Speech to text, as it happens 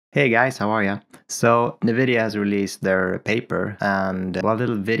Hey guys, how are ya? So Nvidia has released their paper and a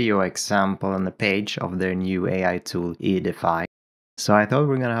little video example on the page of their new AI tool eDiff-I. So I thought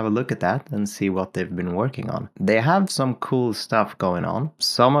we're gonna have a look at that and see what they've been working on. They have some cool stuff going on.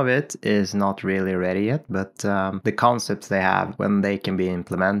 Some of it is not really ready yet, but the concepts they have, when they can be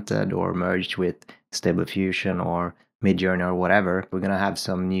implemented or merged with Stable Diffusion or Midjourney or whatever, we're gonna have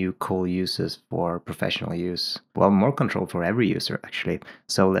some new cool uses for professional use. Well, more control for every user actually.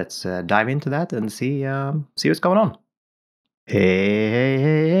 So let's dive into that and see what's going on.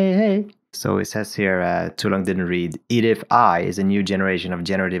 Hey. So it says here, too long didn't read. eDiff-I is a new generation of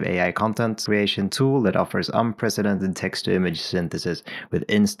generative AI content creation tool that offers unprecedented text-to-image synthesis with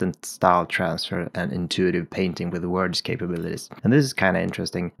instant style transfer and intuitive painting with words capabilities. And this is kind of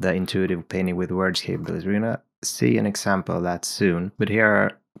interesting, the intuitive painting with words capabilities. We're gonna see an example of that soon, but here are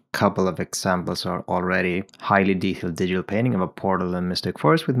a couple of examples are already. Highly detailed digital painting of a portal in Mystic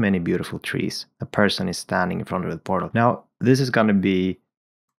Forest with many beautiful trees. A person is standing in front of the portal. Now, this is going to be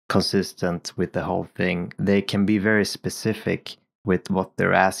consistent with the whole thing. They can be very specific with what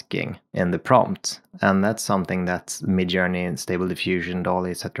they're asking in the prompt, and that's something that Midjourney and Stable Diffusion,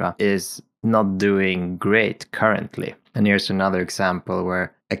 Dall-e, etc. is not doing great currently. And here's another example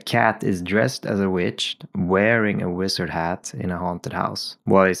where a cat is dressed as a witch wearing a wizard hat in a haunted house.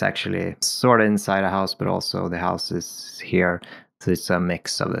 Well, it's actually sort of inside a house, but also the house is here, so it's a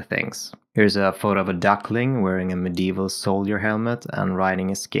mix of the things. Here's a photo of a duckling wearing a medieval soldier helmet and riding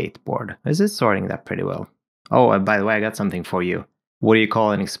a skateboard. This is sorting that pretty well. Oh, and by the way, I got something for you. What do you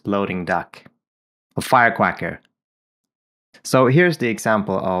call an exploding duck? A firecracker. So here's the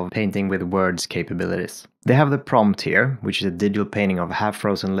example of painting with words capabilities. They have the prompt here, which is a digital painting of a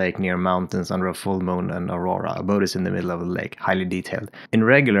half-frozen lake near mountains under a full moon and aurora. A boat is in the middle of the lake, highly detailed. In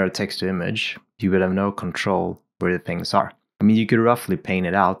regular text-to-image, you would have no control where the things are. I mean, you could roughly paint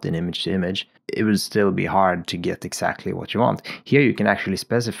it out in image to image. It would still be hard to get exactly what you want. Here you can actually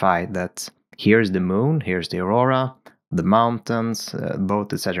specify that here's the moon, here's the aurora, the mountains,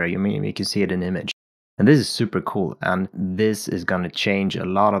 boat, etc. You can see it in image. And this is super cool, and this is going to change a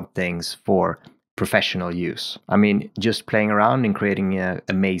lot of things for professional use. I mean, just playing around and creating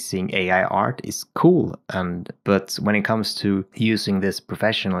amazing AI art is cool, but when it comes to using this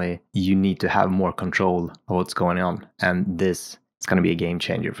professionally, you need to have more control of what's going on, and this is going to be a game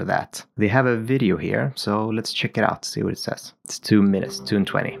changer for that. They have a video here, so let's check it out, see what it says. It's 2 minutes, 2 and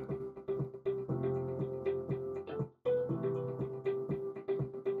 20.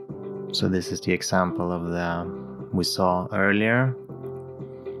 So this is the example of the we saw earlier.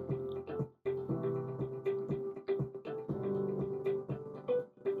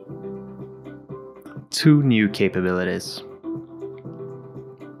 Two new capabilities.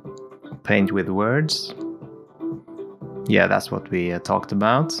 Paint with words. Yeah, that's what we talked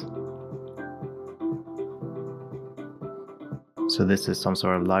about. So this is some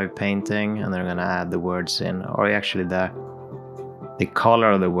sort of live painting, and they're gonna add the words in, or actually the color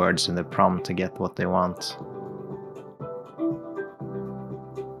of the words in the prompt to get what they want.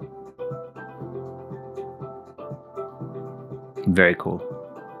 Very cool.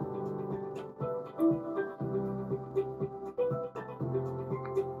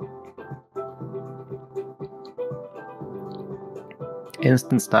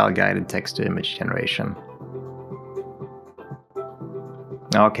 Instant style guided text to image generation.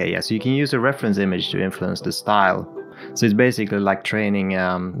 Okay, yeah, so you can use a reference image to influence the style. So it's basically like training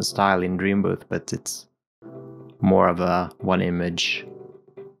the style in Dreambooth, but it's more of a one image,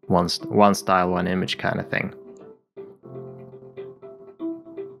 one style, one image kind of thing.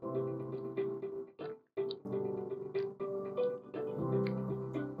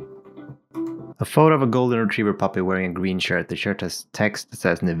 A photo of a golden retriever puppy wearing a green shirt. The shirt has text that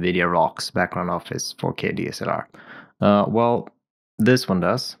says Nvidia rocks, background office, 4K DSLR. Well, this one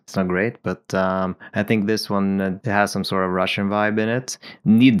does. It's not great, but I think this one has some sort of Russian vibe in it.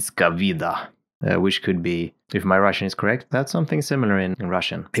 Nidska vida, which could be, if my Russian is correct, that's something similar in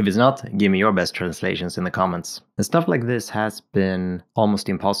Russian. If it's not, give me your best translations in the comments. And stuff like this has been almost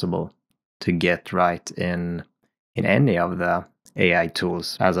impossible to get right in any of the AI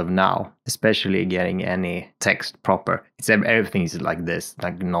tools as of now, especially getting any text proper. Everything is like this,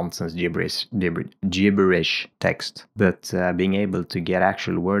 like nonsense gibberish text. But being able to get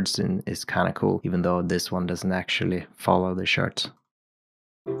actual words in is kind of cool, even though this one doesn't actually follow the shirt.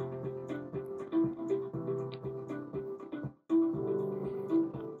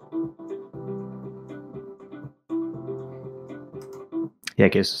 Yeah,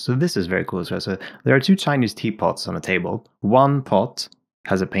 okay, so this is very cool as well. So there are two Chinese teapots on a table. One pot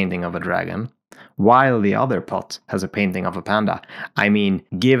has a painting of a dragon. while the other pot has a painting of a panda. I mean,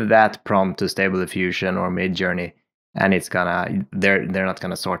 give that prompt to Stable Diffusion or Midjourney, and it's gonna, they're not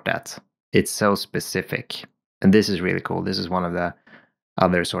gonna sort that. It's so specific. And this is really cool. This is one of the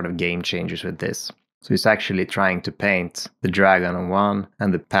other sort of game changers with this. So it's actually trying to paint the dragon on one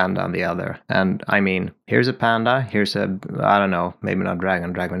and the panda on the other. And I mean, here's a panda, here's a, I don't know, maybe not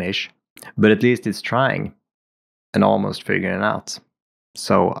dragon, dragonish, but at least it's trying and almost figuring it out.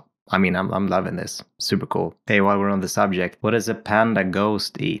 So, I mean, I'm loving this. Super cool. Hey, while we're on the subject, what does a panda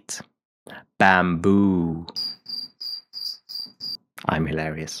ghost eat? Bamboo. I'm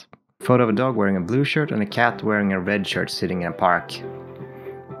hilarious. Photo of a dog wearing a blue shirt and a cat wearing a red shirt sitting in a park.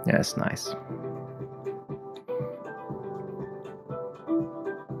 Yeah, that's nice.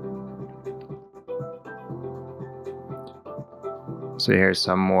 So here's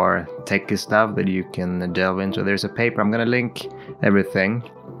some more techy stuff that you can delve into. There's a paper, I'm gonna link everything.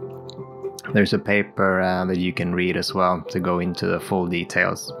 There's a paper that you can read as well to go into the full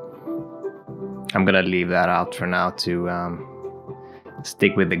details. I'm gonna leave that out for now to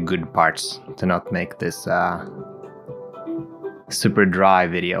stick with the good parts, to not make this super dry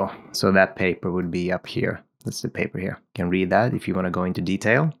video. So that paper would be up here. That's the paper here. You can read that if you want to go into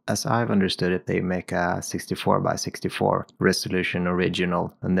detail. As I've understood it, they make a 64 by 64 resolution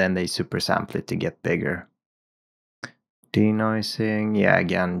original, and then they super sample it to get bigger. Denoising, yeah,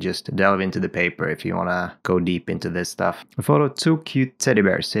 again, just delve into the paper if you want to go deep into this stuff. A photo of two cute teddy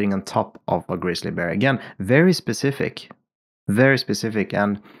bears sitting on top of a grizzly bear. Again, very specific,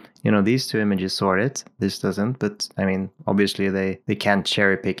 and you know, these two images sort it, this doesn't, but I mean, obviously they can't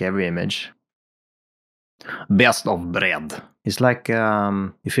cherry pick every image. Best of bread. It's like,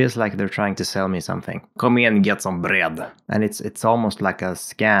 it feels like they're trying to sell me something. Come in and get some bread. And it's almost like a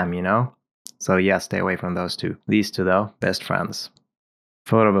scam, you know? So yeah, stay away from those two. These two though, best friends.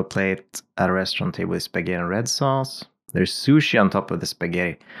 Photo of a plate at a restaurant table with spaghetti and red sauce. There's sushi on top of the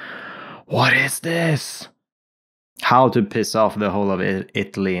spaghetti. What is this? How to piss off the whole of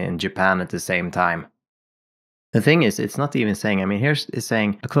Italy and Japan at the same time. The thing is, it's not even saying, I mean, here's it's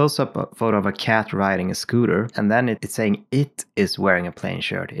saying a close-up photo of a cat riding a scooter, and then it's saying it is wearing a plain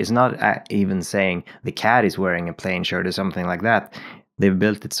shirt. It's not even saying the cat is wearing a plain shirt or something like that. They've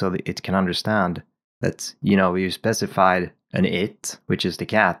built it so that it can understand that, you know, you specified an it, which is the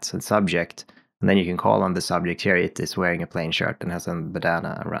cat, the subject, and then you can call on the subject here, it is wearing a plain shirt and has a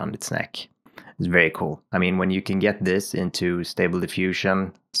bandana around its neck. It's very cool. I mean, when you can get this into Stable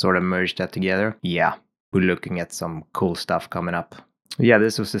Diffusion, sort of merge that together, yeah. We're looking at some cool stuff coming up. Yeah,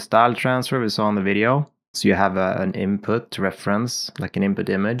 this was the style transfer we saw in the video. So you have an input reference, like an input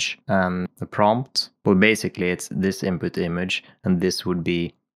image, and a prompt. Well, basically it's this input image, and this would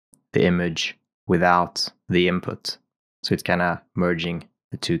be the image without the input. So it's kind of merging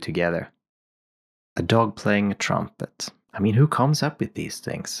the two together. A dog playing a trumpet. I mean, who comes up with these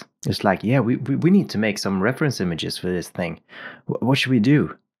things? It's like, yeah, we need to make some reference images for this thing. What should we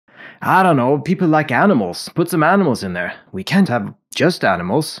do? I don't know, people like animals. Put some animals in there. We can't have just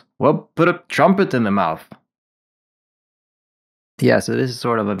animals. Well, put a trumpet in the mouth. Yeah, so this is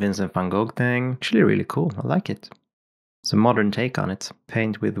sort of a Vincent van Gogh thing. Actually really cool, I like it. It's a modern take on it.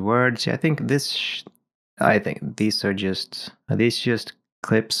 Paint with words. Yeah, I think these are just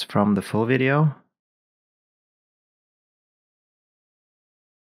clips from the full video.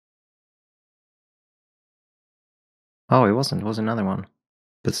 Oh, it wasn't. It was another one.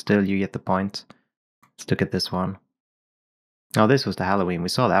 But still, you get the point. Let's look at this one. Oh, this was the Halloween. We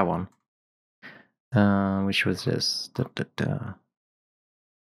saw that one. Which was this. Oh,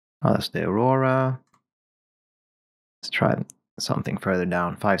 that's the Aurora. Let's try something further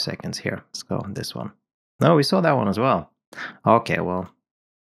down. 5 seconds here. Let's go on this one. No, we saw that one as well. Okay, well.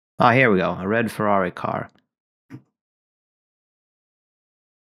 Ah, here we go. A red Ferrari car.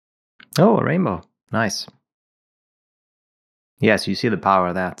 Oh, a rainbow. Nice. Yes, you see the power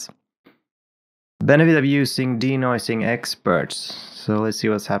of that. Benefit of using denoising experts. So let's see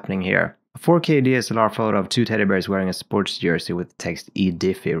what's happening here. A 4K DSLR photo of two teddy bears wearing a sports jersey with the text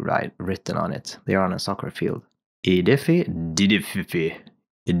eDiff-I written on it. They are on a soccer field. eDiff-I? eDiff-I.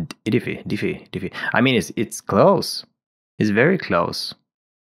 eDiff-I. I mean, it's close. It's very close.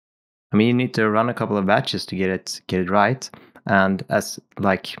 I mean, you need to run a couple of batches to get it right. And as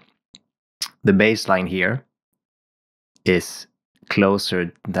like the baseline here is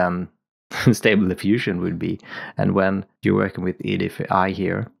closer than Stable Diffusion would be. And when you're working with eDiff-I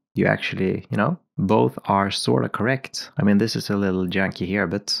here, you actually, you know, both are sort of correct. I mean, this is a little janky here,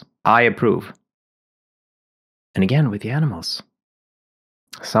 but I approve. And again, with the animals.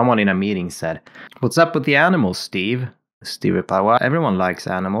 Someone in a meeting said, "What's up with the animals, Steve?" Steve replied, "Well, everyone likes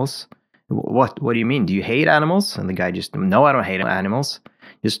animals. What do you mean? Do you hate animals? And the guy just, no, I don't hate animals.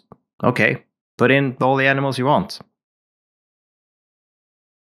 Just, okay, put in all the animals you want.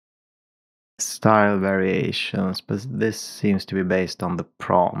 Style variations, but this seems to be based on the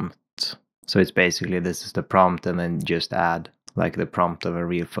prompt. So it's basically, this is the prompt and then just add like the prompt of a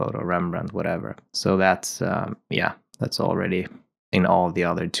real photo, Rembrandt, whatever. So that's, yeah, that's already in all the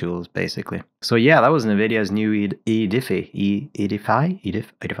other tools basically. So yeah, that was Nvidia's new eDiff-I.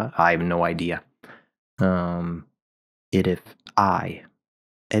 eDiff-I? I have no idea. eDiff-I.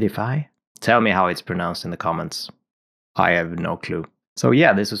 eDiff-I? Tell me how it's pronounced in the comments. I have no clue. So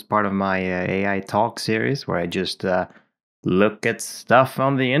yeah, this was part of my AI talk series where I just look at stuff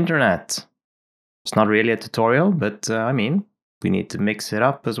on the internet. It's not really a tutorial, but I mean, we need to mix it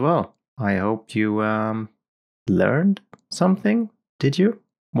up as well. I hope you learned something. Did you?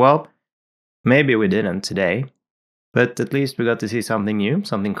 Well, maybe we didn't today, but at least we got to see something new,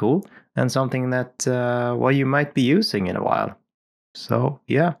 something cool, and something that, well, you might be using in a while. So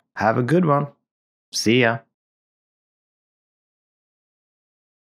yeah, have a good one. See ya.